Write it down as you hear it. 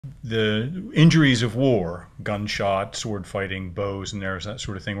The injuries of war, gunshot, sword fighting, bows and arrows, that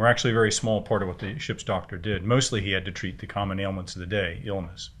sort of thing, were actually a very small part of what the ship's doctor did. Mostly he had to treat the common ailments of the day,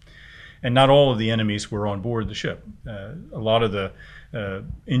 illness. And not all of the enemies were on board the ship. A lot of the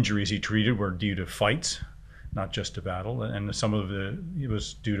injuries he treated were due to fights, not just to battle, and some of it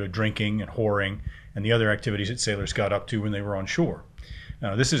was due to drinking and whoring and the other activities that sailors got up to when they were on shore.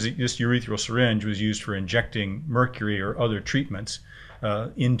 This urethral syringe was used for injecting mercury or other treatments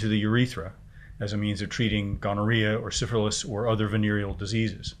into the urethra as a means of treating gonorrhea or syphilis or other venereal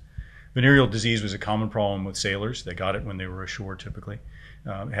diseases. Venereal disease was a common problem with sailors. They got it when they were ashore typically.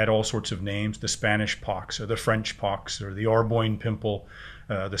 It had all sorts of names: the Spanish pox or the French pox or the Arboin pimple,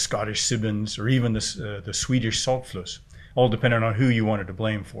 the Scottish sibbins, or even the Swedish saltflus, all depending on who you wanted to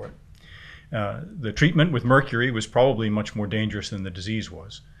blame for it. The treatment with mercury was probably much more dangerous than the disease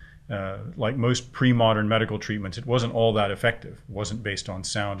was. Like most pre-modern medical treatments, it wasn't all that effective. It wasn't based on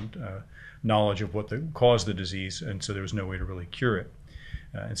sound knowledge of what caused the disease, and so there was no way to really cure it.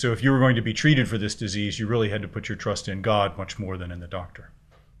 And so if you were going to be treated for this disease, you really had to put your trust in God much more than in the doctor.